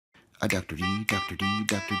Dr. D, Dr. D,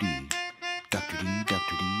 Dr. D, Dr. D,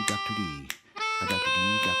 Dr. D, Dr. D, Dr.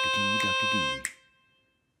 D, Dr. D, Dr. D.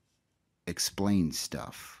 Explain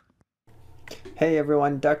stuff. Hey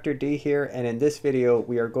everyone, Dr. D here, and in this video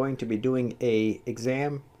we are going to be doing a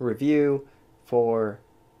exam review for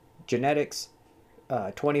genetics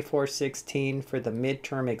 2416 for the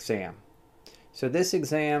midterm exam. So this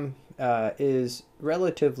exam is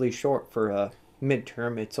relatively short for a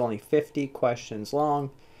midterm. It's only 50 questions long,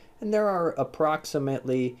 and there are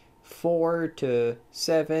approximately 4 to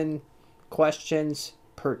 7 questions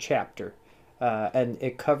per chapter, and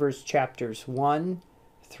it covers chapters 1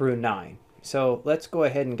 through 9. So let's go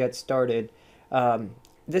ahead and get started.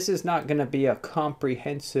 This is not going to be a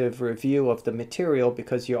comprehensive review of the material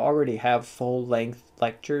because you already have full-length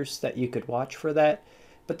lectures that you could watch for that.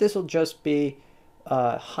 But this will just be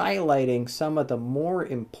highlighting some of the more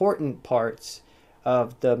important parts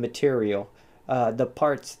of the material, the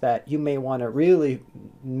parts that you may want to really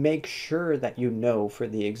make sure that you know for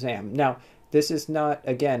the exam. Now, this is not,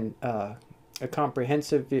 again, a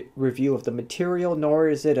comprehensive review of the material, nor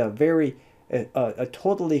is it a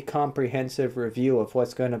totally comprehensive review of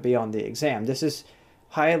what's going to be on the exam. This is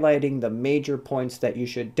highlighting the major points that you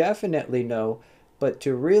should definitely know, but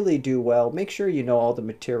to really do well, make sure you know all the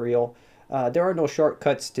material. There are no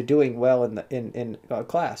shortcuts to doing well in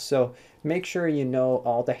class, so make sure you know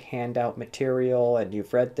all the handout material and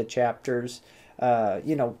you've read the chapters.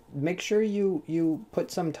 Make sure you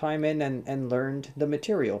put some time in and learned the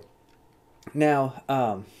material. Now,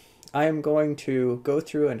 I am going to go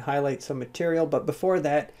through and highlight some material, but before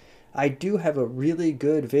that, I do have a really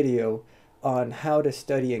good video on how to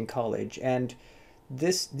study in college, and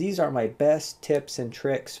these are my best tips and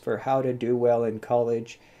tricks for how to do well in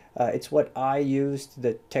college. It's what I used,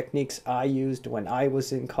 the techniques I used when I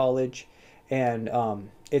was in college, and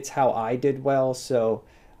it's how I did well, so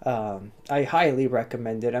I highly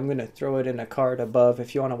recommend it. I'm going to throw it in a card above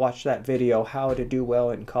if you want to watch that video, how to do well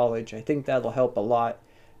in college. I think that'll help a lot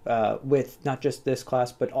with not just this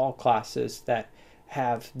class, but all classes that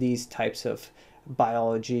have these types of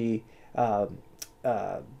biology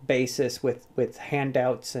basis with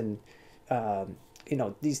handouts and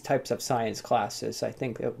these types of science classes. I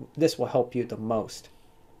think this will help you the most.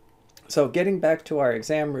 So getting back to our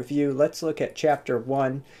exam review, let's look at chapter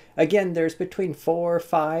 1. Again, there's between 4,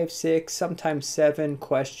 5, 6, sometimes 7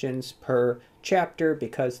 questions per chapter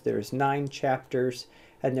because there's 9 chapters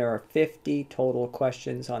and there are 50 total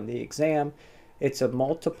questions on the exam. It's a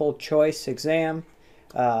multiple choice exam,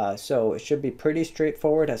 so it should be pretty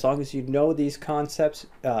straightforward. As long as you know these concepts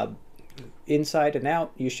inside and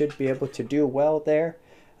out, you should be able to do well there.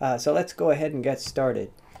 So let's go ahead and get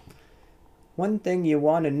started. One thing you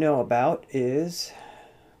want to know about is,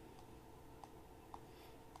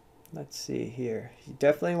 let's see here, you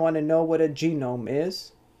definitely want to know what a genome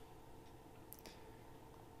is.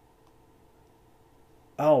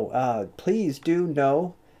 Please do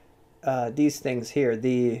know these things here. Let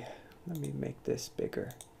me make this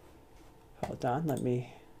bigger. Hold on, let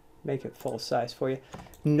me make it full size for you.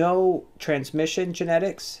 Know transmission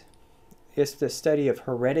genetics is the study of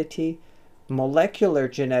heredity. Molecular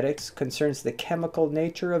genetics concerns the chemical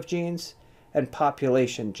nature of genes, and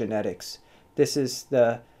population genetics. This is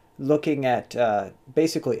the looking at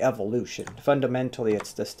basically evolution. Fundamentally,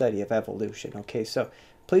 it's the study of evolution. Okay, so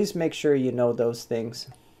please make sure you know those things.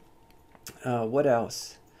 What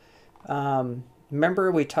else?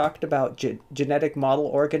 Remember we talked about genetic model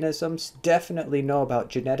organisms. Definitely know about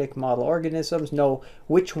genetic model organisms. Know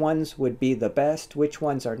which ones would be the best, which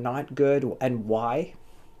ones are not good, and why.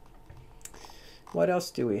 What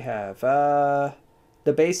else do we have?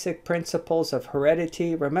 The basic principles of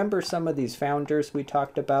heredity. Remember some of these founders we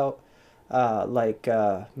talked about, like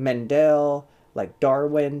Mendel, like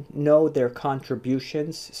Darwin. Know their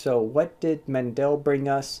contributions. So what did Mendel bring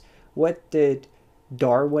us? What did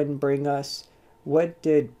Darwin bring us? What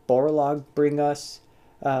did Borlaug bring us?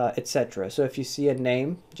 Etc. So if you see a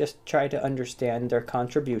name, just try to understand their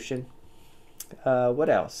contribution. What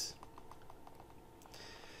else?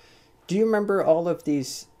 Do you remember all of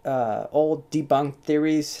these old debunked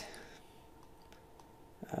theories?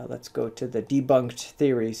 Let's go to the debunked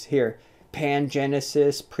theories here.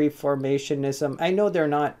 Pangenesis, preformationism. I know they're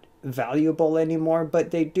not valuable anymore,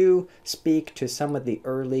 but they do speak to some of the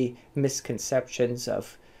early misconceptions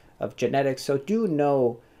of genetics. So do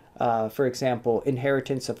know, for example,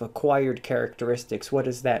 inheritance of acquired characteristics. What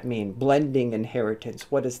does that mean? Blending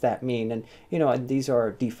inheritance. What does that mean? And, and these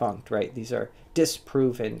are defunct, right? These are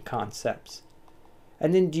disproven concepts.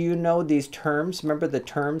 And then do you know these terms? Remember the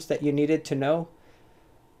terms that you needed to know?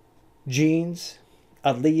 Genes,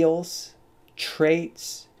 alleles,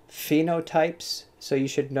 traits, phenotypes, so you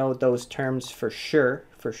should know those terms for sure,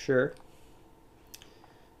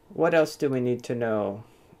 What else do we need to know?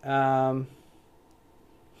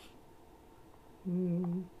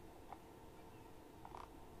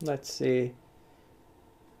 Let's see.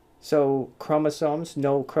 So chromosomes,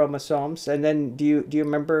 no chromosomes. And then do you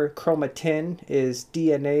remember chromatin is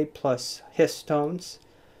DNA plus histones?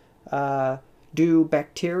 Do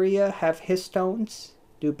bacteria have histones?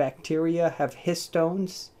 Do bacteria have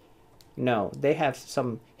histones? No, they have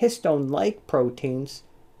some histone-like proteins,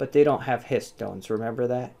 but they don't have histones. Remember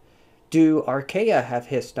that? Do archaea have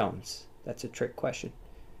histones? That's a trick question.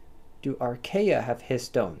 Do archaea have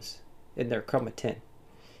histones in their chromatin?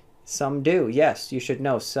 Some do. Yes, you should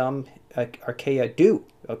know. Some archaea do.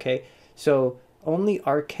 Okay, so only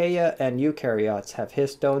archaea and eukaryotes have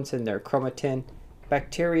histones in their chromatin.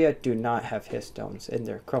 Bacteria do not have histones in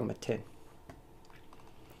their chromatin.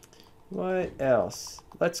 What else?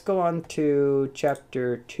 Let's go on to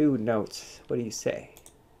chapter 2 notes. What do you say?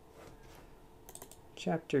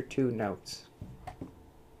 Chapter 2 notes.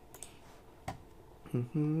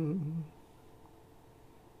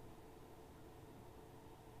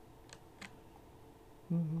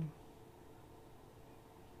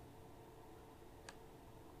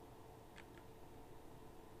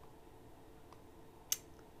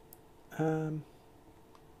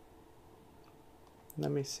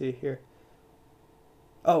 Let me see here.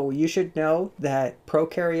 Oh, you should know that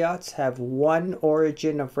prokaryotes have one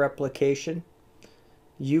origin of replication.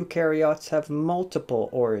 Eukaryotes have multiple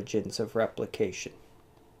origins of replication.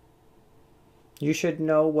 You should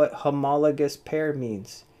know what homologous pair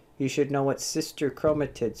means. You should know what sister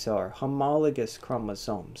chromatids are. Homologous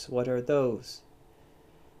chromosomes, what are those?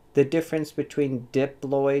 The difference between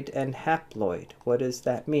diploid and haploid, what does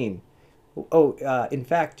that mean? Oh, in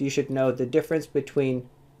fact, you should know the difference between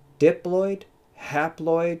diploid,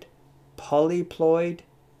 haploid, polyploid,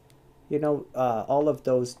 you know, all of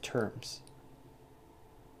those terms.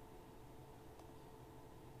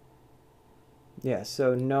 Yeah,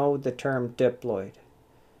 so know the term diploid.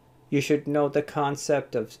 You should know the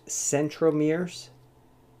concept of centromeres,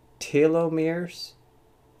 telomeres.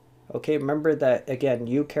 Okay, remember that, again,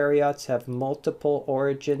 eukaryotes have multiple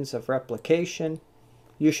origins of replication.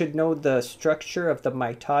 You should know the structure of the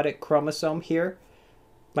mitotic chromosome here.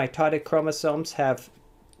 Mitotic chromosomes have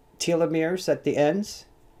telomeres at the ends,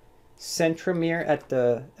 centromere at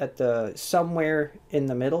the somewhere in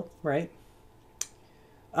the middle, right?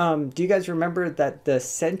 Do you guys remember that the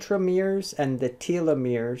centromeres and the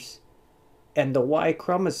telomeres and the Y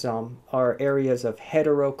chromosome are areas of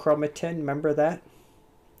heterochromatin? Remember that?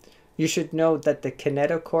 You should know that the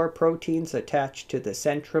kinetochore proteins attach to the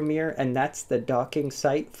centromere, and that's the docking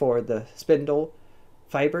site for the spindle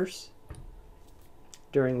fibers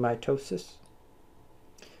during mitosis.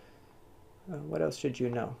 What else should you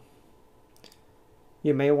know?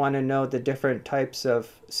 You may want to know the different types of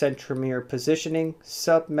centromere positioning: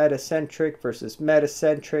 submetacentric versus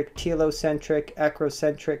metacentric, telocentric,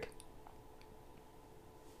 acrocentric.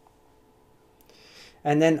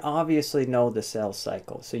 And then obviously know the cell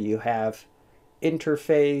cycle. So you have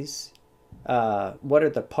interphase. What are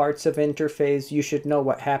the parts of interphase? You should know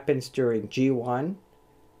what happens during G1,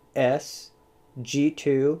 S,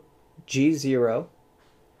 G2, G0.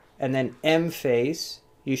 And then M phase,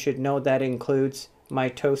 you should know that includes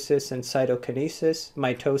mitosis and cytokinesis.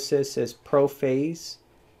 Mitosis is prophase,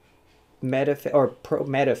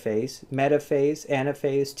 metaphase,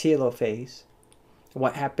 anaphase, telophase.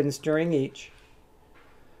 What happens during each?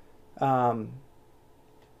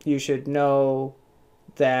 You should know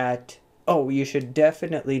that, you should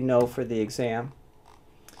definitely know for the exam,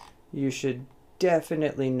 you should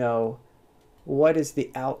definitely know what is the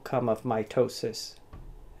outcome of mitosis.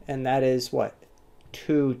 And that is what?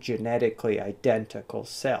 Two genetically identical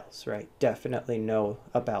cells, right? Definitely know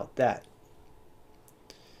about that.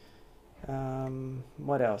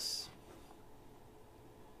 What else?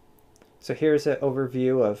 So here's an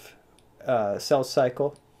overview of cell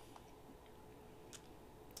cycle.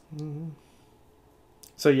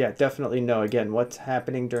 So yeah, definitely know, again, what's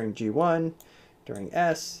happening during G1, during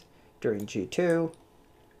S, during G2.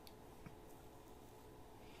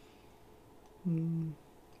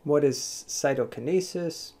 What is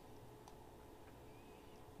cytokinesis?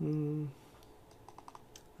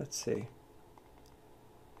 Let's see.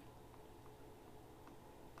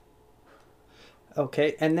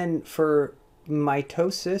 Okay, and then for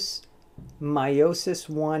mitosis, meiosis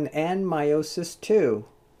 1 and meiosis 2,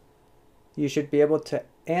 you should be able to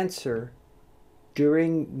answer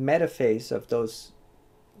during metaphase of those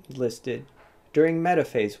listed. During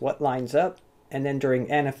metaphase, what lines up? and then during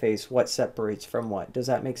anaphase, what separates from what? Does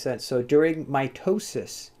that make sense? So during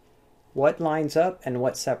mitosis, what lines up and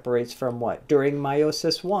what separates from what? During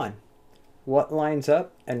meiosis 1, what lines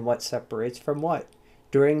up and what separates from what?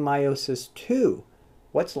 During meiosis 2,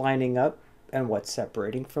 what's lining up and what's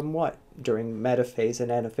separating from what? During metaphase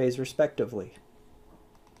and anaphase respectively.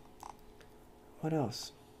 What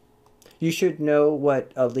else? You should know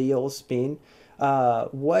what alleles mean.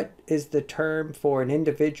 What is the term for an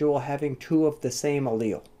individual having two of the same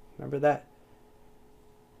allele? Remember that?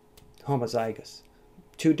 Homozygous.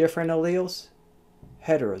 Two different alleles?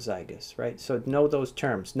 Heterozygous, right? So know those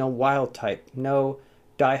terms. No wild type, no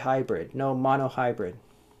dihybrid, no monohybrid.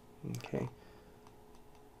 Okay.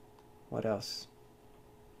 What else?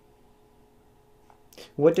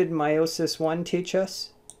 What did meiosis 1 teach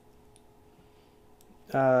us?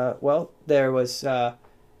 Well, there was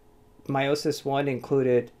meiosis 1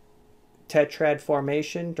 included tetrad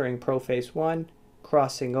formation during prophase 1,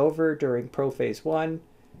 crossing over during prophase 1.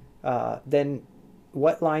 Then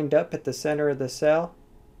what lined up at the center of the cell?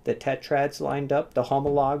 The tetrads lined up, the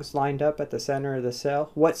homologs lined up at the center of the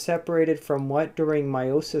cell. What separated from what during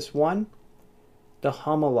meiosis 1? The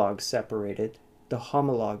homologs separated. The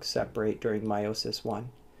homologs separate during meiosis 1.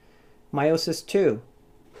 Meiosis 2.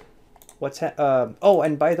 Oh,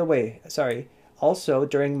 and by the way, sorry, also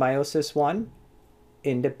during meiosis 1,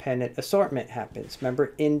 independent assortment happens.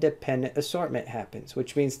 Remember, independent assortment happens,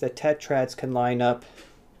 which means the tetrads can line up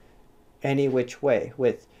any which way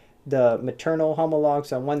with the maternal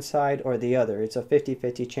homologs on one side or the other. It's a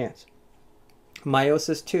 50-50 chance.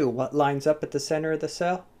 Meiosis 2, what lines up at the center of the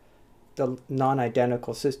cell? The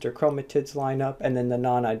non-identical sister chromatids line up, and then the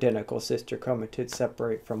non-identical sister chromatids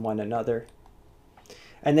separate from one another.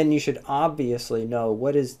 And then you should obviously know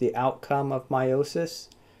what is the outcome of meiosis.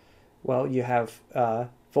 Well, you have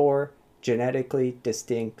 4 genetically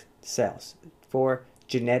distinct cells, 4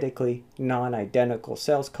 genetically non-identical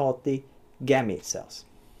cells called the gamete cells.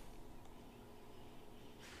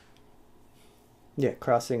 Yeah,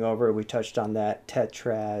 crossing over, we touched on that.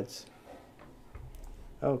 Tetrads.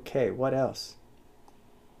 Okay, what else?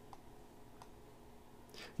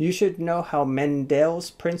 You should know how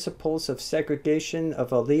Mendel's principles of segregation of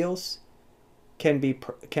alleles can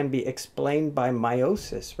be explained by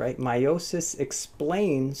meiosis, right? Meiosis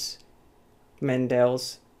explains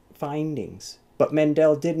Mendel's findings, but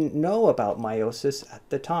Mendel didn't know about meiosis at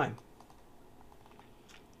the time.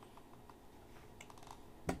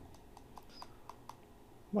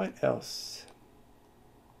 What else?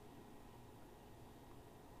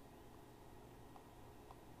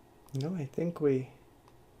 No, I think we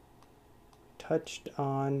touched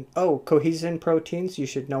on... Oh, cohesin proteins, you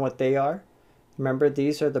should know what they are. Remember,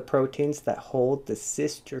 these are the proteins that hold the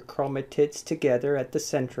sister chromatids together at the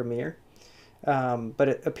centromere. But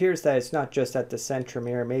it appears that it's not just at the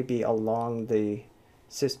centromere, maybe along the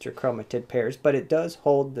sister chromatid pairs, but it does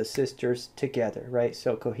hold the sisters together, right?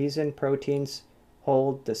 So cohesin proteins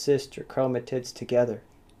hold the sister chromatids together.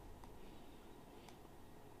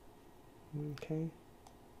 Okay.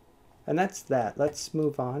 And that's that. Let's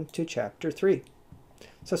move on to chapter 3.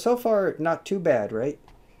 So far, not too bad, right?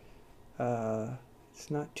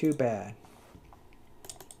 It's not too bad.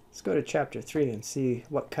 Let's go to chapter 3 and see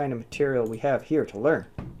what kind of material we have here to learn.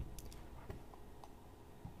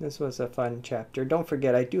 This was a fun chapter. Don't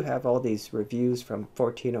forget, I do have all these reviews from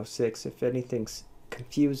 1406 if anything's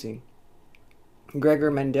confusing.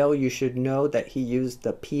 Gregor Mendel, you should know that he used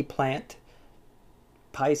the pea plant,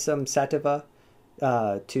 Pisum sativa,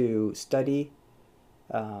 to study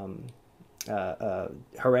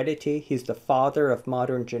heredity. He's the father of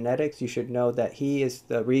modern genetics. You should know that he is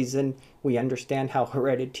the reason we understand how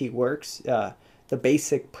heredity works. The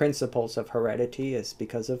basic principles of heredity is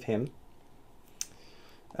because of him.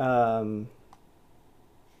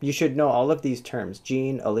 You should know all of these terms: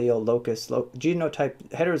 gene, allele, locus, genotype,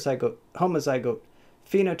 heterozygote, homozygote,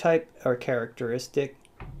 phenotype, or characteristic.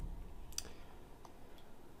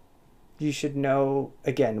 You should know,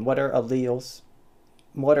 again, what are alleles,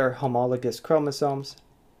 what are homologous chromosomes,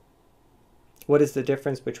 what is the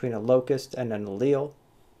difference between a locus and an allele.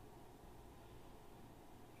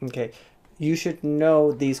 Okay, you should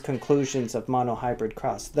know these conclusions of monohybrid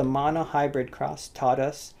cross. The monohybrid cross taught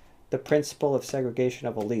us the principle of segregation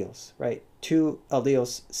of alleles, right? 2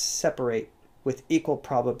 alleles separate with equal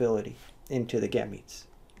probability into the gametes.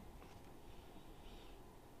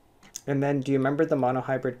 And then, do you remember the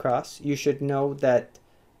monohybrid cross? You should know that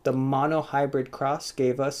the monohybrid cross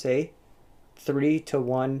gave us a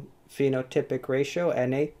 3-to-1 phenotypic ratio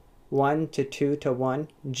and a 1-to-2-to-1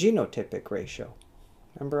 genotypic ratio.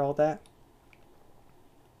 Remember all that?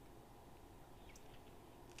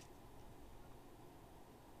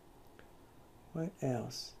 What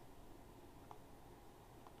else?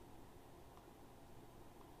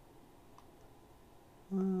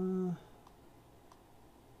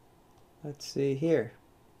 Let's see here.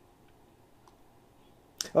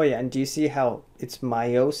 Oh yeah, and do you see how it's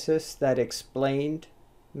meiosis that explained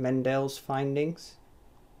Mendel's findings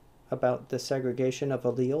about the segregation of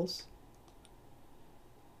alleles?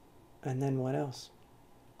 And then what else?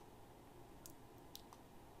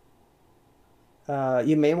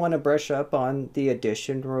 You may want to brush up on the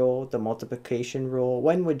addition rule, the multiplication rule.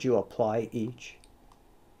 When would you apply each?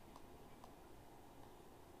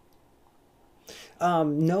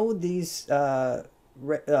 Know these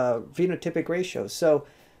phenotypic ratios. So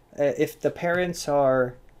if the parents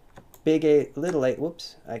are big A, little a,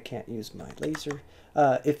 whoops, I can't use my laser.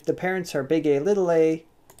 If the parents are big A, little a,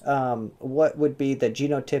 what would be the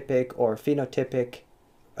genotypic or phenotypic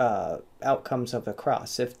outcomes of a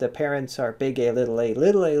cross? If the parents are big A, little a,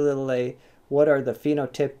 little a, little a, what are the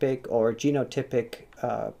phenotypic or genotypic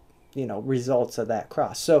results of that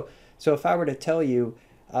cross? So if I were to tell you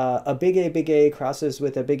a big A crosses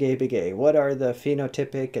with a big A, what are the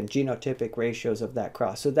phenotypic and genotypic ratios of that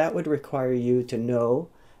cross? So that would require you to know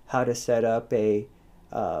how to set up a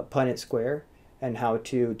Punnett square and how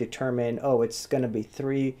to determine, oh, it's going to be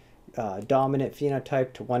 3 dominant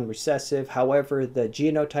phenotype to 1 recessive. However, the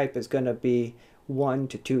genotype is going to be 1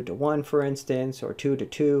 to 2 to 1, for instance, or 2 to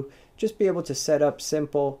 2. Just be able to set up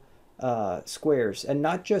simple squares, and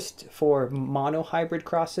not just for monohybrid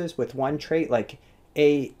crosses with one trait, like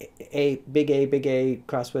a big A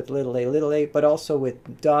cross with little a, but also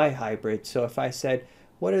with dihybrid. So if I said,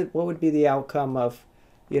 what would be the outcome of,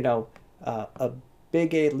 a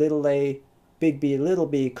big A, big B, little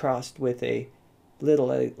b crossed with a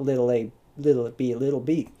little a, little b, little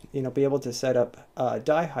b? Be able to set up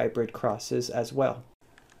dihybrid crosses as well.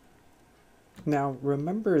 Now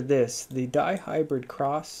remember this, the dihybrid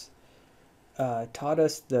cross taught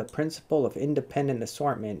us the principle of independent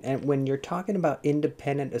assortment. And when you're talking about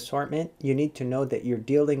independent assortment, you need to know that you're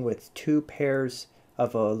dealing with 2 pairs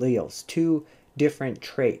of alleles, 2 different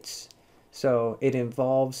traits. So it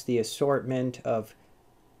involves the assortment of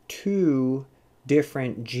 2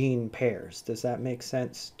 different gene pairs. Does that make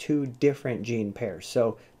sense? 2 different gene pairs.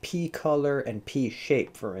 So P color and P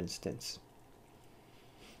shape, for instance.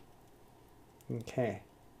 Okay.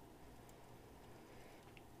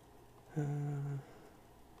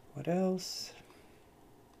 What else?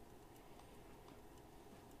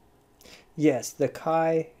 Yes, the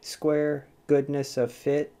chi-square goodness of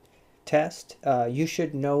fit test. You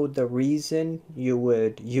should know the reason you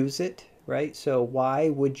would use it, right? So why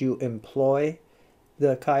would you employ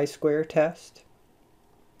the chi-square test?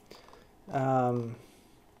 But I'm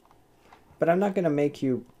not going to make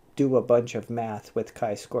you do a bunch of math with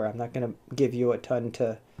chi-square. I'm not going to give you a ton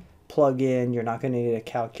to plug in. You're not going to need a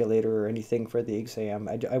calculator or anything for the exam.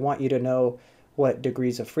 I want you to know what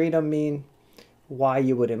degrees of freedom mean, why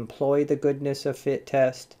you would employ the goodness of fit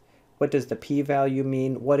test, what does the p-value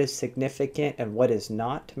mean, what is significant and what is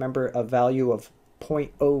not. Remember, a value of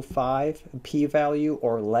 0.05 p-value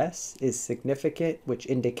or less is significant, which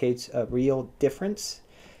indicates a real difference,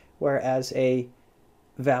 whereas a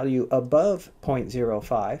value above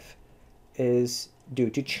 0.05 is due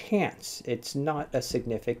to chance. It's not a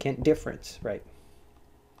significant difference, right?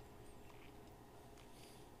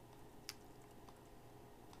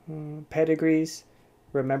 Pedigrees.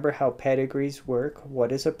 Remember how pedigrees work.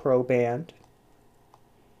 What is a proband?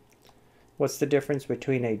 What's the difference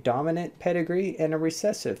between a dominant pedigree and a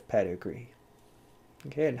recessive pedigree?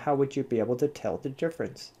 Okay, and how would you be able to tell the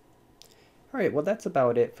difference? All right, well, that's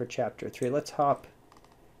about it for chapter 3. Let's hop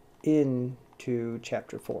into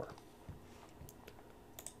chapter 4.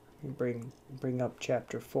 Bring up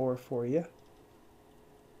chapter 4 for you.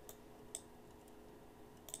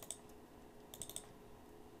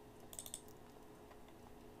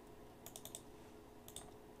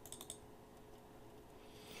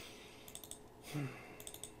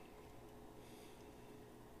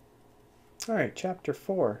 All right, chapter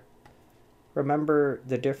 4. Remember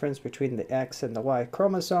the difference between the X and the Y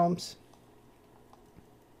chromosomes.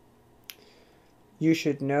 You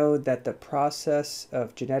should know that the process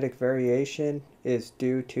of genetic variation is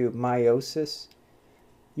due to meiosis.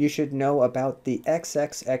 You should know about the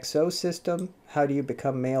XXXO system. How do you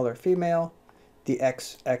become male or female? The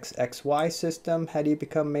XXXY system. How do you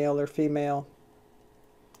become male or female?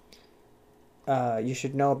 You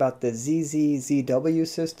should know about the ZZZW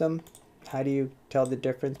system. How do you tell the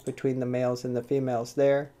difference between the males and the females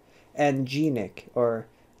there? And genic, or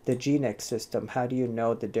the genic system. How do you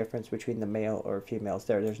know the difference between the male or females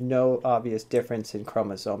there? There's no obvious difference in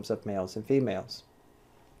chromosomes of males and females.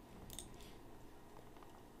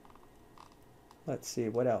 Let's see,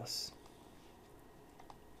 what else?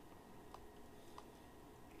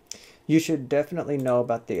 You should definitely know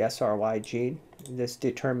about the SRY gene. This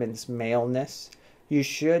determines maleness. You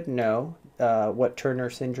should know what Turner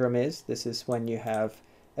syndrome is. This is when you have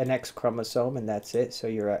an X chromosome and that's it, so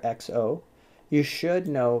you're a XO. You should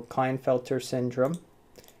know Klinefelter syndrome,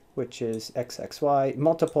 which is XXY,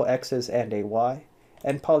 multiple X's and a Y,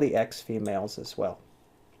 and poly X females as well.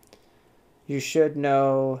 You should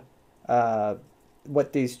know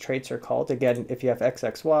what these traits are called. Again, if you have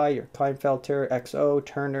XXY, you're Klinefelter, XO,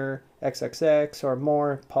 Turner, XXX or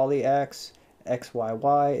more, poly X,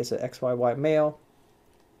 XYY is an XYY male.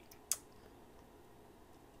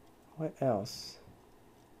 What else?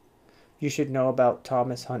 You should know about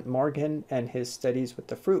Thomas Hunt Morgan and his studies with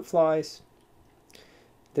the fruit flies.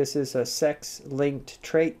 This is a sex-linked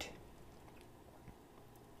trait.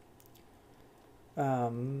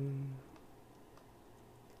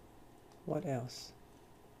 What else?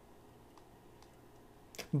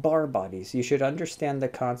 Bar bodies. You should understand the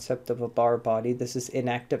concept of a bar body. This is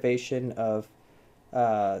inactivation of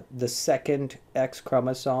the second X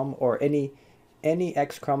chromosome, or any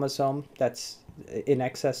X chromosome that's in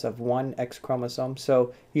excess of one X chromosome.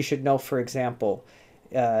 So you should know, for example,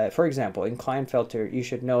 in Klinefelter, you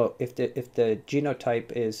should know if the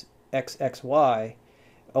genotype is XXY,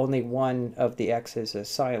 only one of the X's is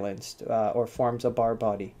silenced or forms a bar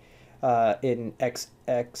body. In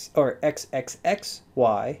XX or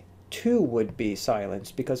XXXY, 2 would be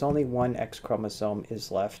silenced because only one X chromosome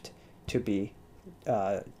is left to be,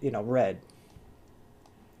 read.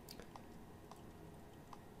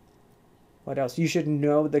 What else? You should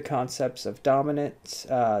know the concepts of dominance.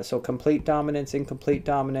 So complete dominance, incomplete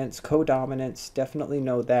dominance, codominance. Definitely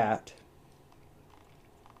know that.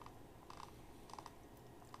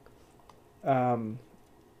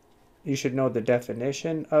 You should know the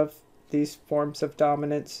definition of these forms of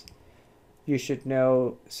dominance. You should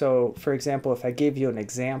know, so for example, if I gave you an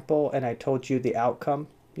example and I told you the outcome,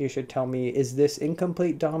 you should tell me, is this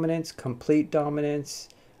incomplete dominance, complete dominance,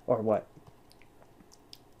 or what?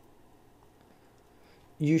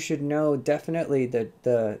 You should know definitely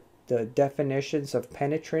the definitions of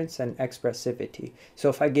penetrance and expressivity. So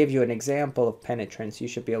if I give you an example of penetrance, you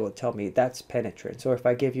should be able to tell me that's penetrance. Or if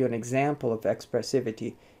I give you an example of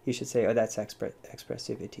expressivity, you should say, oh, that's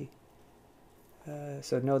expressivity.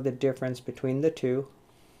 So know the difference between the two.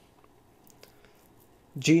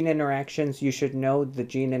 Gene interactions, you should know the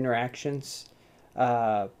gene interactions.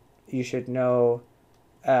 You should know,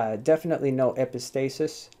 definitely know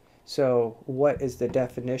epistasis. So what is the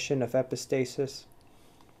definition of epistasis?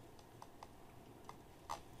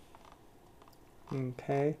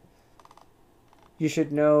 Okay. You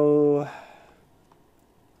should know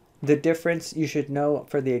the difference. You should know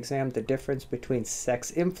for the exam the difference between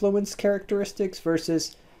sex-influenced characteristics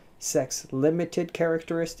versus sex-limited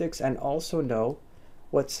characteristics, and also know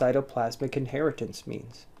what cytoplasmic inheritance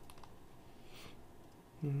means.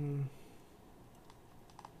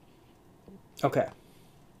 Okay.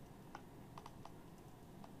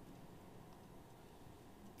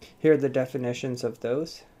 Here are the definitions of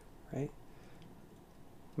those, right?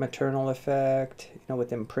 Maternal effect,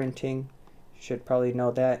 with imprinting. You should probably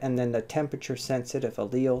know that. And then the temperature-sensitive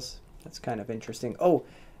alleles. That's kind of interesting. Oh,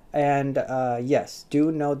 and yes,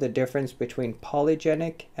 do know the difference between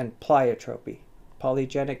polygenic and pleiotropy.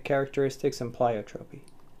 Polygenic characteristics and pleiotropy.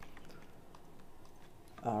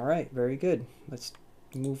 All right, very good. Let's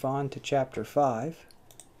move on to Chapter 5.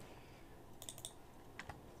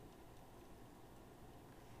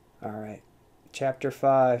 All right, Chapter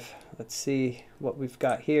 5. Let's see what we've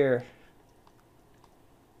got here.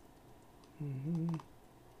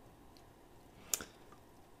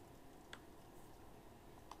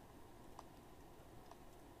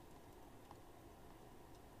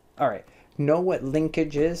 All right, know what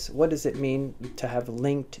linkage is. What does it mean to have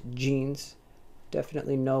linked genes?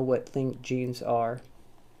 Definitely know what linked genes are.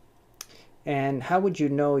 And how would you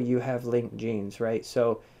know you have linked genes, right?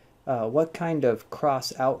 So what kind of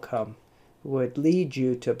cross outcome would lead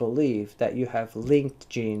you to believe that you have linked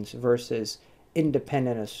genes versus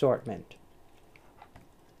independent assortment?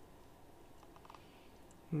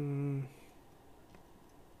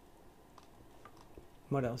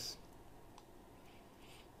 What else?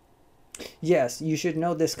 Yes, you should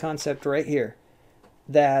know this concept right here,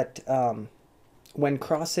 that when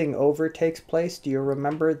crossing over takes place, do you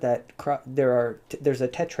remember that there's a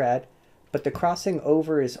tetrad, but the crossing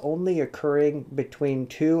over is only occurring between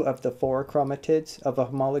 2 of the 4 chromatids of a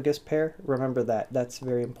homologous pair? Remember that. That's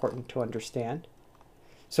very important to understand.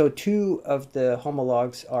 So 2 of the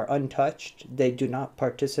homologs are untouched. They do not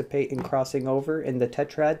participate in crossing over in the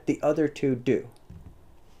tetrad. The other 2 do.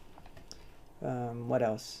 What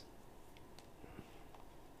else?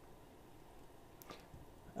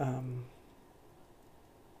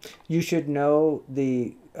 You should know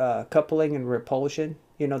the coupling and repulsion.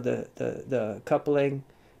 You know, the coupling,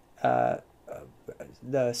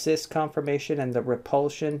 the cis conformation and the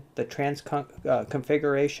repulsion, the trans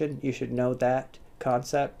configuration. You should know that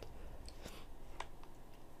concept.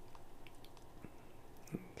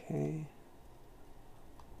 Okay.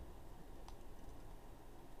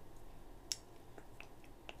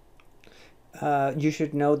 You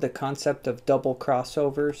should know the concept of double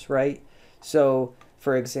crossovers, right? So,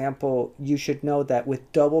 for example, you should know that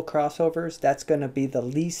with double crossovers, that's going to be the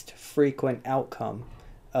least frequent outcome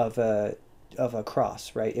of a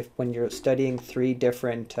cross, right? If when you're studying 3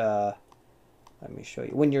 different, let me show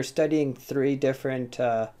you. When you're studying 3 different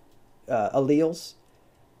alleles,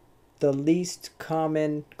 the least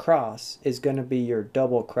common cross is going to be your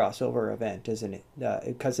double crossover event, isn't it?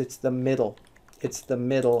 Because it's the middle. It's the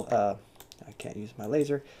middle. I can't use my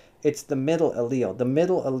laser. It's the middle allele. The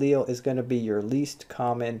middle allele is going to be your least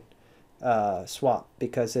common swap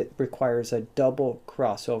because it requires a double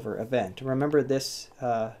crossover event. Remember this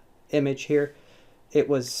image here? It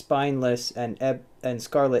was spineless and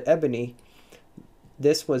scarlet ebony.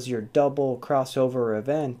 This was your double crossover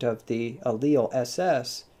event of the allele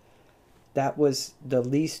SS. That was the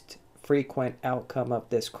least frequent outcome of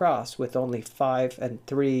this cross, with only 5 and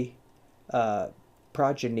 3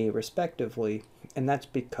 progeny respectively, and that's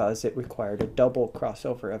because it required a double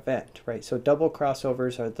crossover event, right? So double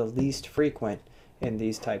crossovers are the least frequent in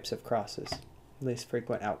these types of crosses, least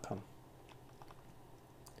frequent outcome.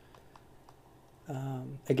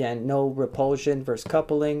 Again, no repulsion versus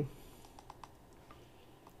coupling.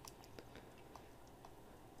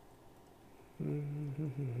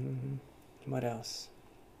 What else?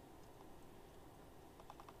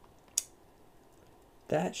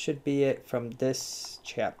 That should be it from this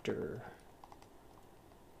chapter.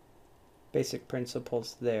 Basic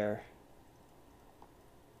principles there.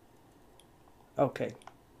 Okay.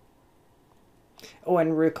 Oh,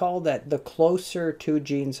 and recall that the closer 2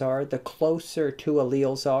 genes are, the closer 2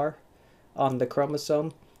 alleles are on the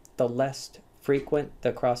chromosome, the less frequent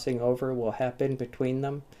the crossing over will happen between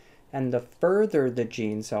them. And the further the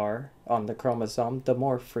genes are on the chromosome, the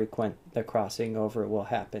more frequent the crossing over will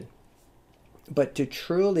happen. But to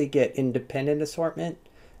truly get independent assortment,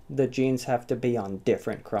 the genes have to be on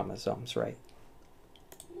different chromosomes, right?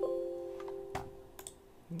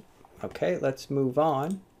 Okay, let's move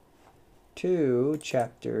on to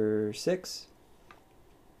chapter 6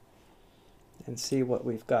 and see what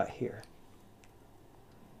we've got here.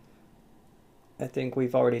 I think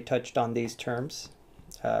we've already touched on these terms,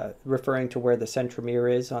 referring to where the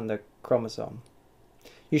centromere is on the chromosome.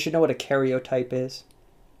 You should know what a karyotype is.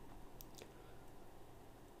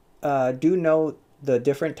 Do know the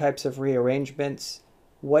different types of rearrangements.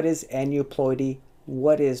 What is aneuploidy?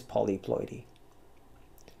 What is polyploidy?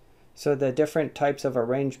 So the different types of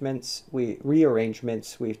rearrangements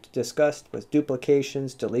we've discussed was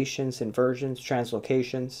duplications, deletions, inversions,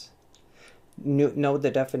 translocations. Know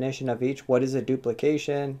the definition of each. What is a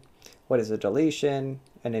duplication? What is a deletion?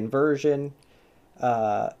 An inversion?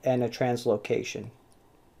 And a translocation.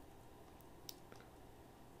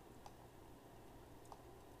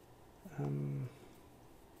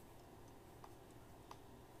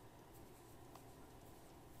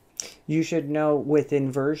 You should know with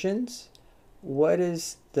inversions, what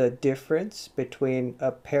is the difference between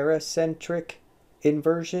a paracentric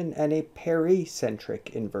inversion and a pericentric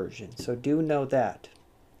inversion. So do know that.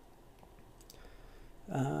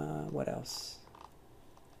 What else?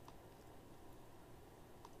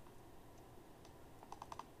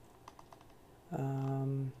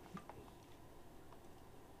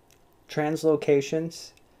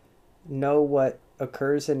 Translocations. Know what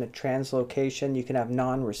occurs in a translocation. You can have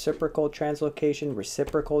non-reciprocal translocation,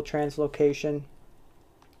 reciprocal translocation.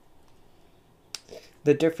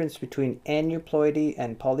 The difference between aneuploidy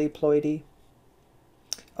and polyploidy.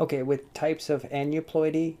 Okay, with types of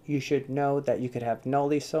aneuploidy, you should know that you could have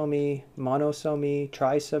nullisomy, monosomy,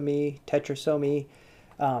 trisomy, tetrasomy.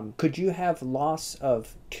 Could you have loss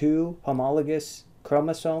of 2 homologous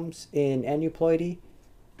chromosomes in aneuploidy?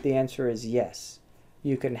 The answer is yes.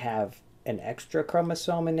 You can have an extra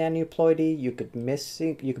chromosome in aneuploidy. You could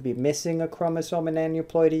be missing a chromosome in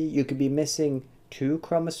aneuploidy. You could be missing 2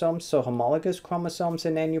 chromosomes, so homologous chromosomes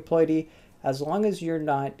in aneuploidy. As long as you're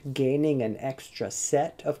not gaining an extra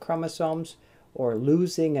set of chromosomes or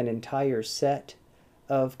losing an entire set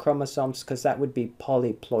of chromosomes, because that would be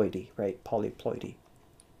polyploidy, right? Polyploidy.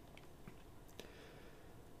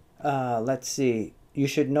 Let's see. You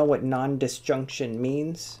should know what non-disjunction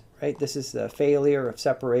means, right? This is the failure of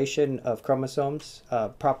separation of chromosomes,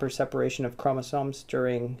 proper separation of chromosomes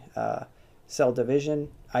during cell division,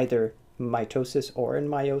 either mitosis or in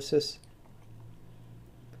meiosis.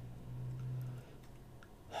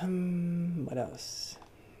 What else?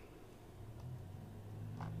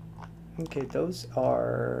 Okay, those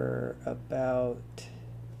are about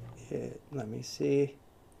it. Let me see.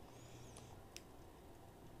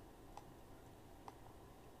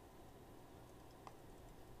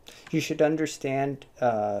 You should understand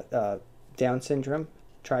Down syndrome,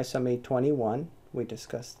 trisomy 21. We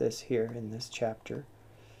discussed this here in this chapter.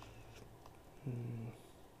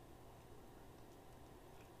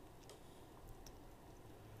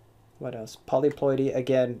 What else? Polyploidy,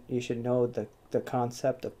 again, you should know the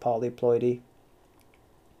concept of polyploidy.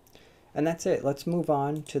 And that's it. Let's move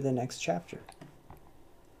on to the next chapter.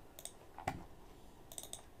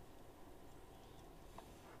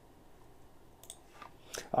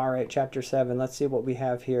 All right, chapter 7. Let's see what we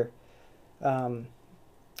have here.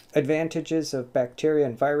 Advantages of bacteria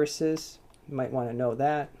and viruses. You might want to know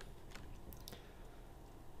that.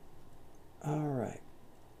 All right.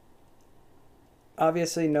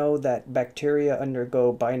 Obviously know that bacteria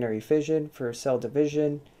undergo binary fission for cell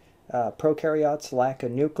division. Prokaryotes lack a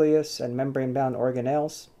nucleus and membrane-bound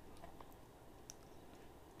organelles.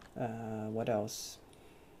 What else?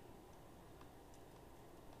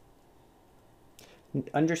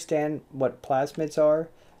 Understand what plasmids are.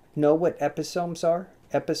 Know what episomes are.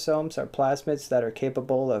 Episomes are plasmids that are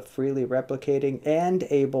capable of freely replicating and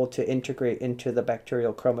able to integrate into the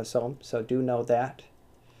bacterial chromosome. So do know that.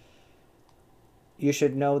 You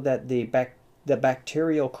should know that the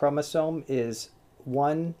bacterial chromosome is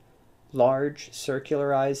one large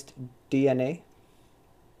circularized DNA.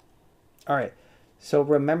 All right, so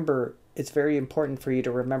remember, it's very important for you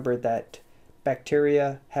to remember that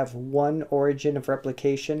bacteria have one origin of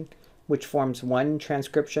replication, which forms one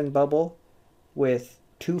transcription bubble with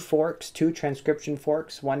two forks, two transcription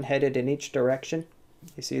forks, one headed in each direction.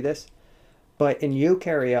 You see this? But in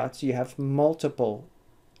eukaryotes, you have multiple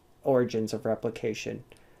origins of replication,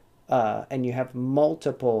 and you have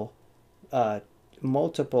multiple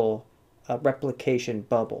replication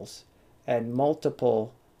bubbles and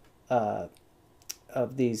multiple of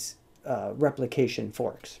these replication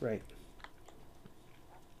forks, right?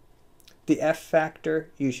 The F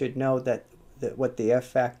factor, you should know that what the F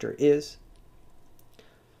factor is.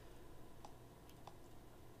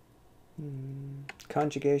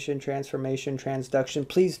 Conjugation, transformation, transduction.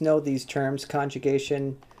 Please know these terms: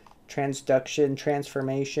 conjugation, transduction,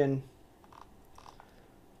 transformation.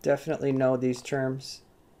 Definitely know these terms.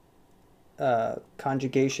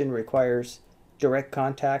 Conjugation requires direct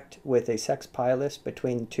contact with a sex pilus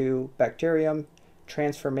between two bacterium.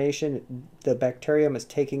 Transformation, the bacterium is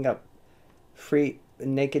taking up free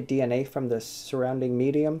naked DNA from the surrounding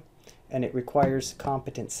medium, and it requires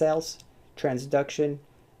competent cells. Transduction,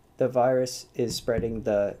 the virus is spreading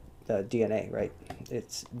the DNA, right?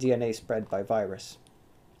 It's DNA spread by virus.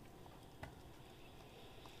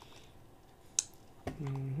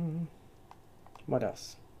 What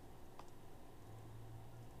else?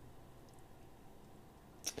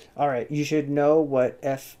 All right, you should know what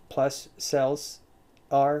F plus cells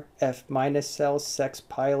are, F minus cells, sex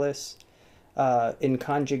pilus. In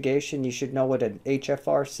conjugation, you should know what an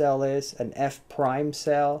HFR cell is, an F prime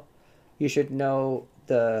cell. You should know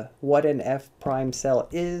what an F prime cell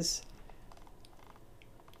is.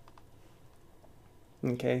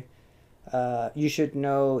 Okay. You should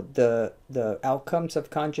know the outcomes of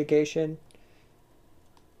conjugation.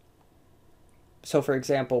 So for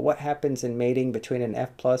example, what happens in mating between an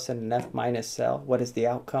F plus and an F minus cell? What is the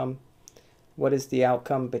outcome? What is the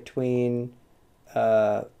outcome between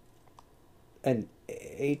an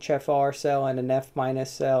HFR cell and an F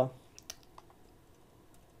minus cell?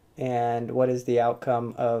 And what is the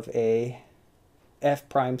outcome of a F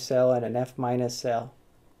prime cell and an F minus cell?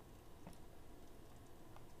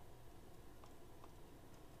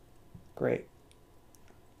 Great.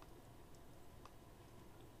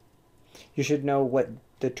 You should know what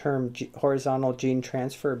the term horizontal gene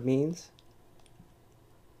transfer means.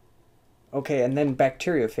 Okay, and then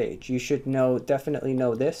bacteriophage. You should definitely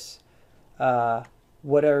know this.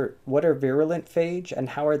 What are virulent phage and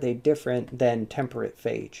how are they different than temperate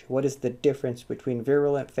phage? What is the difference between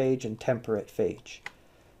virulent phage and temperate phage?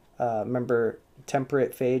 Remember,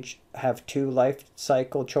 temperate phage have two life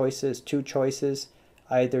cycle choices,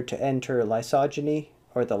 either to enter lysogeny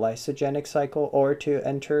or the lysogenic cycle or to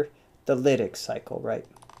enter the lytic cycle, right?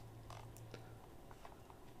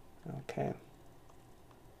 Okay.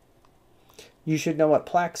 You should know what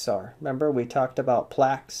plaques are. Remember, we talked about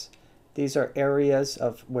plaques. These are areas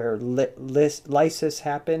of where lysis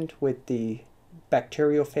happened with the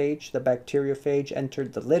bacteriophage. The bacteriophage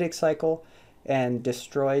entered the lytic cycle and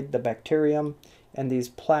destroyed the bacterium. And these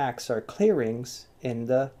plaques are clearings in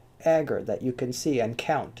the agar that you can see and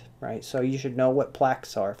count, right? So you should know what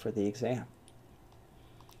plaques are for the exam.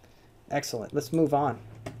 Excellent. Let's move on.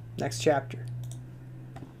 Next chapter.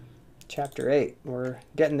 Chapter 8. We're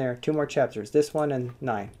getting there. 2 more chapters. This one and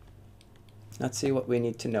 9. Let's see what we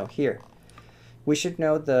need to know here. We should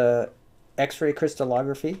know the X-ray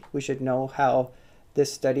crystallography. We should know how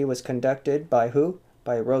this study was conducted by who?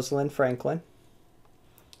 By Rosalind Franklin.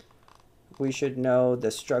 We should know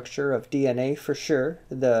the structure of DNA for sure.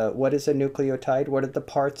 What is a nucleotide? What are the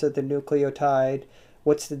parts of the nucleotide?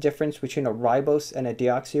 What's the difference between a ribose and a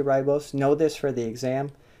deoxyribose? Know this for the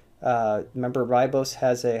exam. Remember, ribose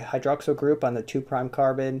has a hydroxyl group on the 2'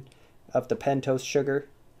 carbon of the pentose sugar.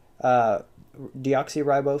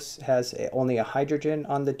 Deoxyribose has only a hydrogen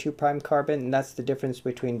on the 2' carbon, and that's the difference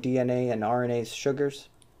between DNA and RNA's sugars.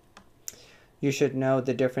 You should know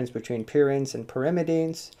the difference between purines and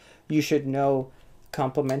pyrimidines. You should know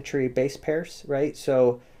complementary base pairs, right?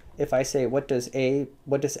 So if I say, what does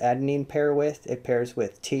adenine pair with? It pairs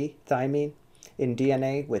with T, thymine. In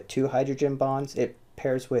DNA with 2 hydrogen bonds. It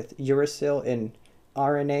pairs with uracil in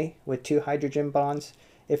RNA with 2 hydrogen bonds.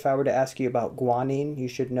 If I were to ask you about guanine, you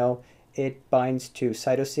should know it binds to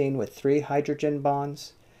cytosine with 3 hydrogen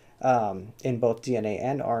bonds in both DNA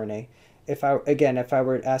and RNA. If I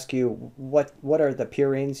were to ask you what are the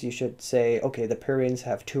purines, you should say, okay, the purines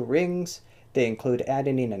have 2 rings. They include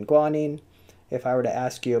adenine and guanine. If I were to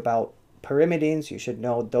ask you about pyrimidines, you should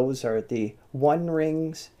know those are the 1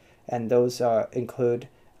 rings, and those include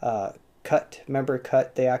CUT. Remember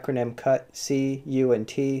CUT, the acronym CUT, C, U, and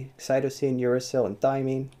T, cytosine, uracil, and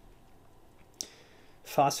thymine.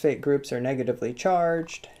 Phosphate groups are negatively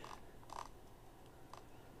charged.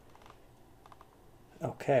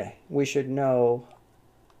 Okay, we should know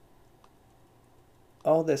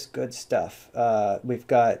all this good stuff. We've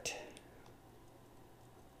got,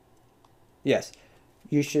 yes,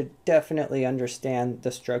 you should definitely understand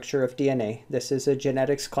the structure of DNA. This is a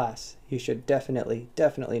genetics class. You should definitely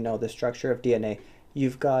know the structure of DNA.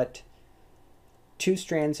 You've got 2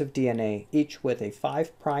 strands of DNA, each with a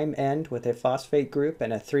 5' end with a phosphate group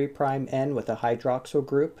and a 3' end with a hydroxyl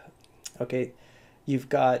group. Okay, you've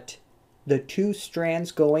got the 2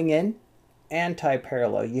 strands going in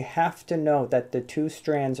anti-parallel. You have to know that the 2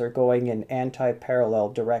 strands are going in anti-parallel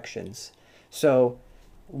directions. So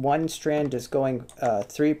one strand is going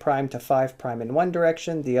 3' to 5' in one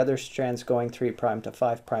direction, the other strand's going 3' to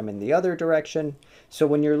 5' in the other direction. So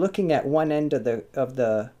when you're looking at one end of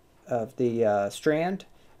the strand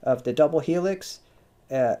of the double helix,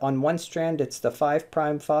 on one strand it's the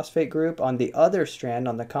 5' phosphate group. On the other strand,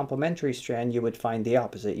 on the complementary strand, you would find the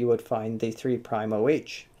opposite. You would find the 3'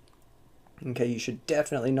 OH. Okay, you should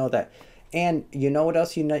definitely know that. And you know what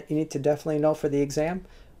else you need to definitely know for the exam?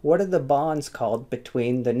 What are the bonds called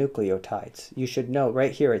between the nucleotides? You should know.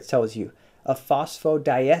 Right here it tells you a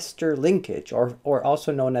phosphodiester linkage, or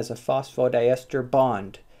also known as a phosphodiester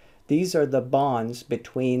bond. These are the bonds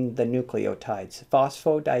between the nucleotides.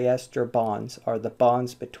 Phosphodiester bonds are the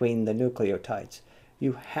bonds between the nucleotides.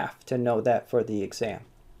 You have to know that for the exam.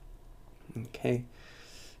 Okay,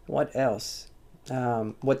 what else?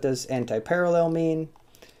 What does antiparallel mean?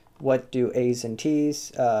 What do A's and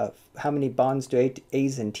T's? How many bonds do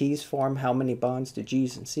A's and T's form? How many bonds do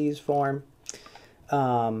G's and C's form?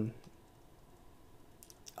 RNA,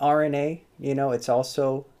 you know, it's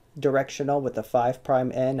also directional with a 5'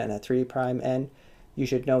 N and a 3' N. You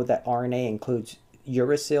should know that RNA includes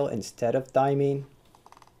uracil instead of thymine.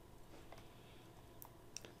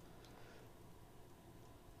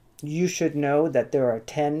 You should know that there are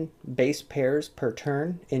 10 base pairs per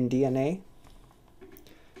turn in DNA.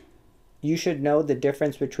 You should know the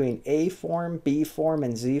difference between A form, B form,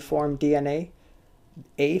 and Z form DNA.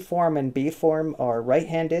 A form and B form are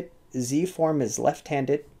right-handed. Z form is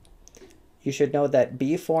left-handed. You should know that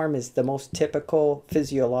B form is the most typical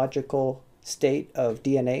physiological state of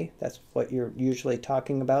DNA. That's what you're usually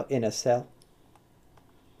talking about in a cell.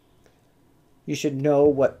 You should know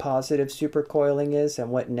what positive supercoiling is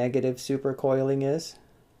and what negative supercoiling is.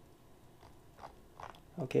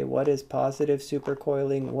 Okay, what is positive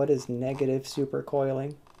supercoiling? What is negative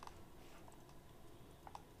supercoiling?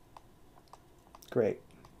 Great.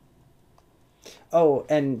 Oh,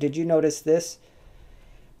 and did you notice this?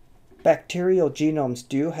 Bacterial genomes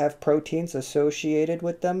do have proteins associated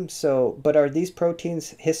with them, but are these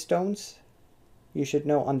proteins histones? You should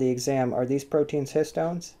know on the exam, are these proteins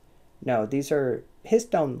histones? No, these are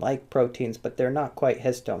histone-like proteins, but they're not quite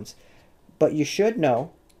histones. But you should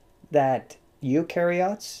know that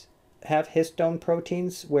eukaryotes have histone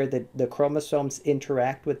proteins where the chromosomes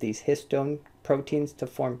interact with these histone proteins to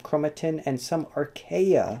form chromatin, and some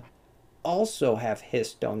archaea also have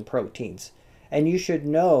histone proteins. And you should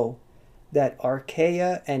know that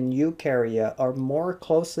archaea and eukarya are more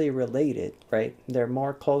closely related, right? They're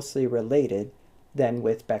more closely related than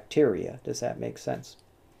with bacteria. Does that make sense?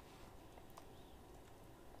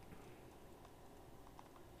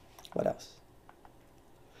 What else?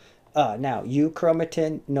 Now,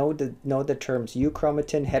 euchromatin, know the terms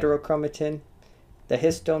euchromatin, heterochromatin, the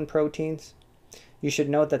histone proteins. You should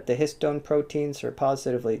know that the histone proteins are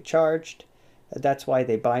positively charged. That's why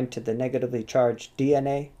they bind to the negatively charged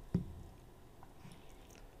DNA.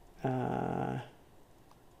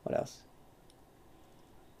 What else?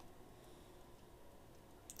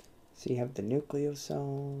 So you have the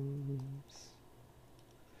nucleosomes.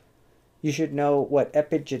 You should know what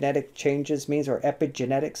epigenetic changes means, or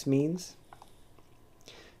epigenetics means.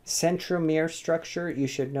 Centromere structure, you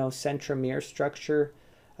should know centromere structure.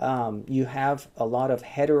 You have a lot of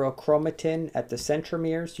heterochromatin at the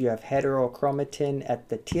centromeres, you have heterochromatin at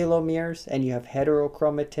the telomeres, and you have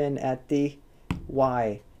heterochromatin at the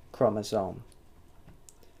Y chromosome.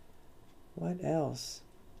 What else?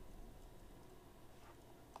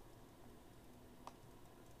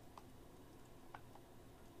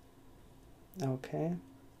 Okay.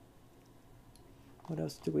 What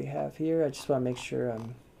else do we have here? I just want to make sure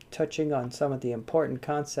I'm touching on some of the important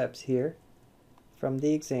concepts here from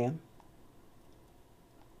the exam.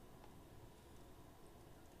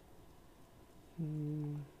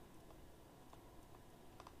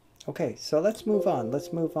 Okay, so let's move on.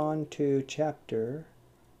 Let's move on to chapter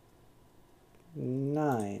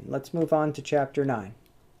 9. Let's move on to chapter 9.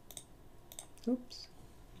 Oops.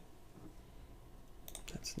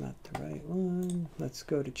 That's not the right one. Let's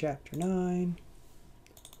go to chapter 9.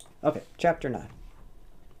 Okay, chapter 9.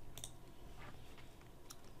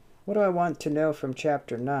 What do I want to know from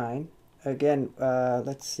chapter 9? Again,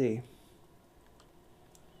 let's see.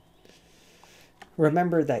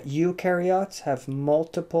 Remember that eukaryotes have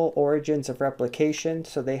multiple origins of replication,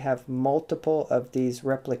 so they have multiple of these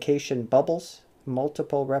replication bubbles.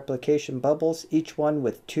 Multiple replication bubbles, each one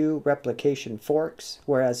with 2 replication forks,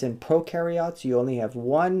 whereas in prokaryotes you only have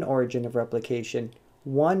 1 origin of replication,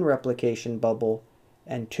 1 replication bubble,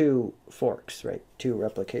 and 2 forks, right? 2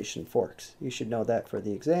 replication forks. You should know that for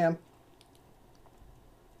the exam.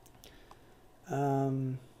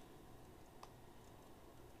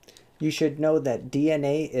 You should know that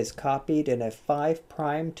DNA is copied in a 5'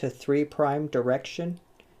 to 3' direction.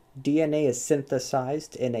 DNA is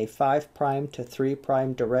synthesized in a 5' to 3'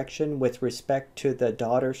 direction with respect to the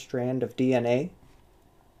daughter strand of DNA.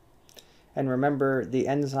 And remember, the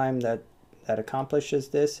enzyme that accomplishes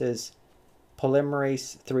this is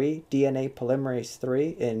polymerase 3, DNA polymerase 3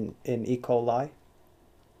 in E. coli.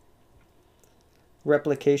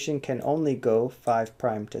 Replication can only go 5'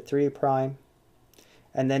 to 3'.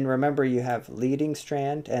 And then remember, you have leading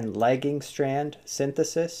strand and lagging strand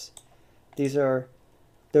synthesis. These are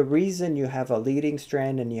the reason you have a leading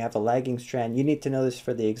strand and you have a lagging strand. You need to know this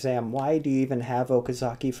for the exam. Why do you even have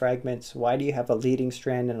Okazaki fragments? Why do you have a leading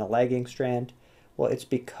strand and a lagging strand? Well, it's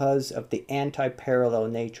because of the anti-parallel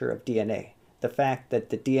nature of DNA. The fact that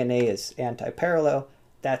the DNA is anti-parallel,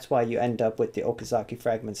 that's why you end up with the Okazaki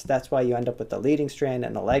fragments. That's why you end up with the leading strand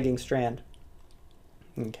and a lagging strand.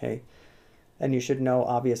 Okay. And you should know,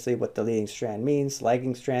 obviously, what the leading strand means.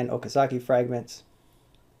 Lagging strand, Okazaki fragments.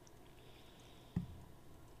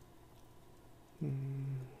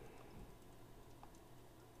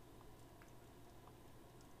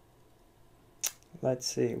 Let's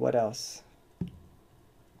see, what else?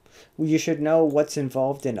 You should know what's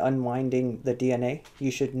involved in unwinding the DNA.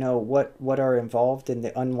 You should know what are involved in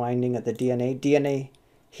the unwinding of the DNA. DNA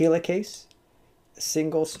helicase,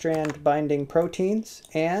 single strand binding proteins,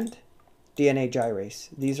 and DNA gyrase.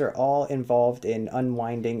 These are all involved in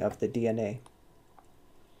unwinding of the DNA.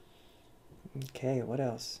 Okay, what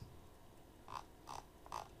else?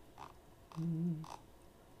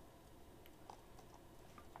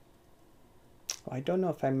 I don't know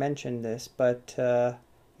if I mentioned this, but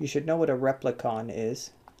you should know what a replicon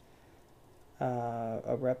is.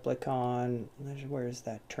 A replicon, where is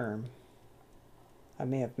that term? I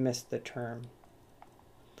may have missed the term.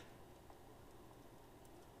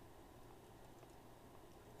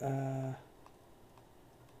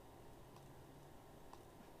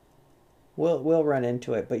 we'll run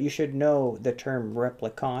into it, but you should know the term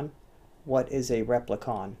replicon. What is a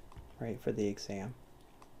replicon, right, for the exam?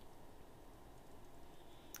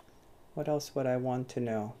 What else would I want to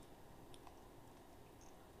know?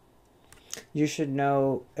 You should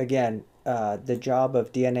know, again, the job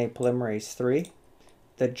of DNA polymerase 3,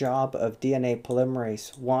 the job of DNA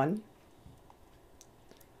polymerase 1,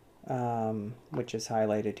 which is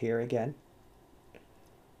highlighted here again.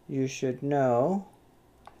 You should know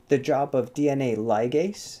the job of DNA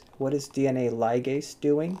ligase. What is DNA ligase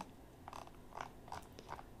doing?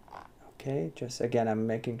 Okay, just again, I'm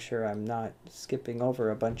making sure I'm not skipping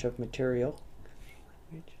over a bunch of material.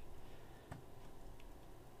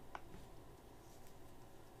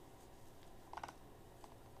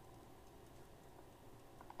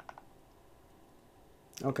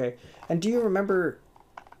 Okay, and do you remember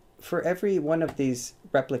for every one of these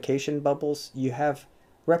replication bubbles, you have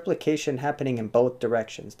replication happening in both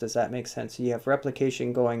directions? Does that make sense? You have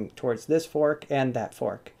replication going towards this fork and that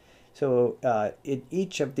fork. So in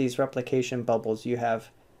each of these replication bubbles, you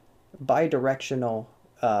have bidirectional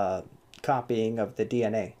copying of the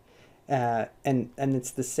DNA. And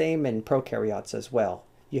it's the same in prokaryotes as well.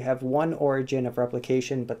 You have one origin of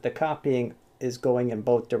replication, but the copying is going in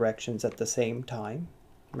both directions at the same time.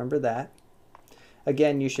 Remember that.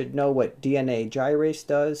 Again, you should know what DNA gyrase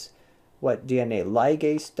does, what DNA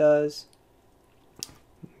ligase does.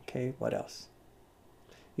 Okay, what else?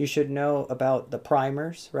 You should know about the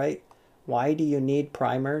primers, right? Why do you need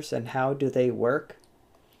primers and how do they work?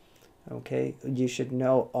 Okay, you should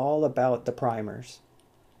know all about the primers.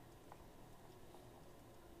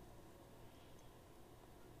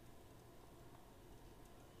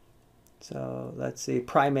 So let's see,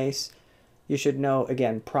 primase. You should know,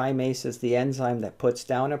 again, primase is the enzyme that puts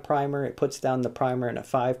down a primer. It puts down the primer in a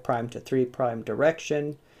 5' to 3'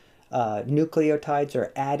 direction. Nucleotides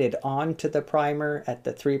are added onto the primer at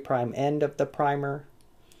the 3' end of the primer.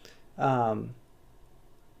 They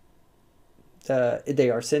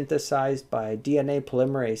are synthesized by DNA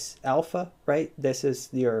polymerase alpha, right? This is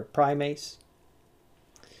your primase.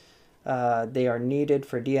 They are needed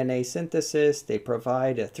for DNA synthesis. They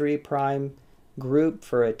provide a 3' group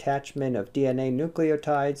for attachment of DNA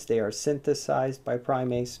nucleotides. They are synthesized by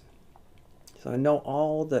primase. So know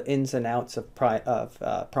all the ins and outs of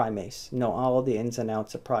primase. Know all the ins and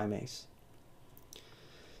outs of primase.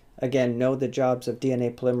 Again, know the jobs of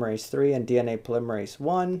DNA polymerase 3 and DNA polymerase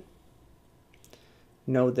 1.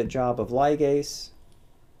 Know the job of ligase.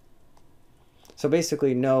 So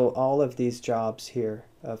basically know all of these jobs here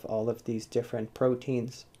of all of these different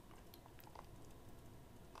proteins.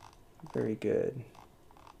 Very good.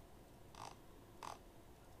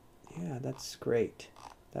 Yeah, that's great.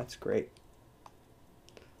 That's great.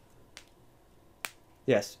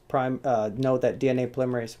 Yes, know that DNA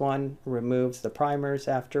polymerase 1 removes the primers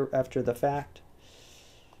after the fact.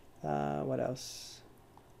 What else?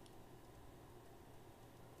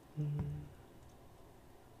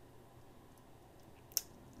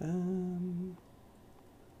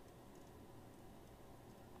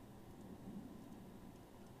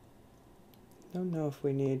 Don't know if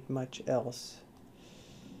we need much else.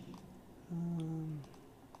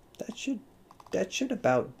 That should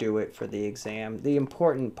about do it for the exam. The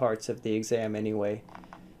important parts of the exam anyway.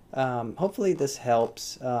 Hopefully this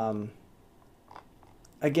helps.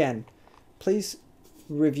 Again, please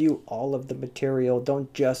review all of the material.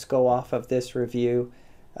 Don't just go off of this review.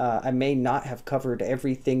 I may not have covered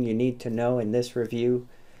everything you need to know in this review.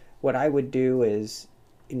 What I would do is,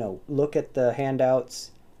 look at the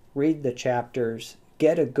handouts, read the chapters,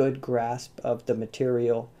 get a good grasp of the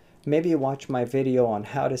material, maybe watch my video on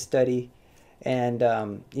how to study, and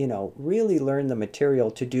really learn the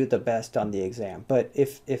material to do the best on the exam. But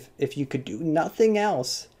if you could do nothing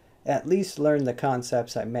else, at least learn the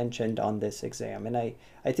concepts I mentioned on this exam. And I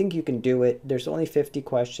think you can do it. There's only 50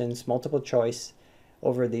 questions, multiple choice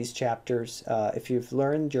over these chapters. If you've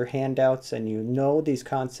learned your handouts and you know these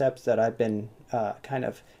concepts that I've been kind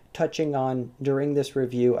of touching on during this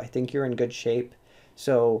review, I think you're in good shape.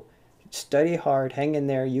 So study hard, hang in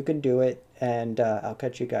there, you can do it, and I'll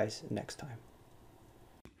catch you guys next time.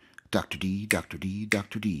 Dr. D, Dr. D,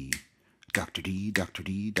 Dr. D, Dr. D, Dr.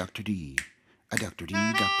 D, Dr. D, Dr. D, Dr. D,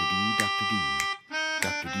 Dr. D,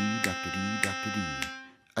 Dr. D, Dr. D, Dr. D,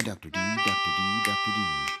 Dr. D, Dr. D, Dr.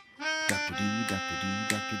 D.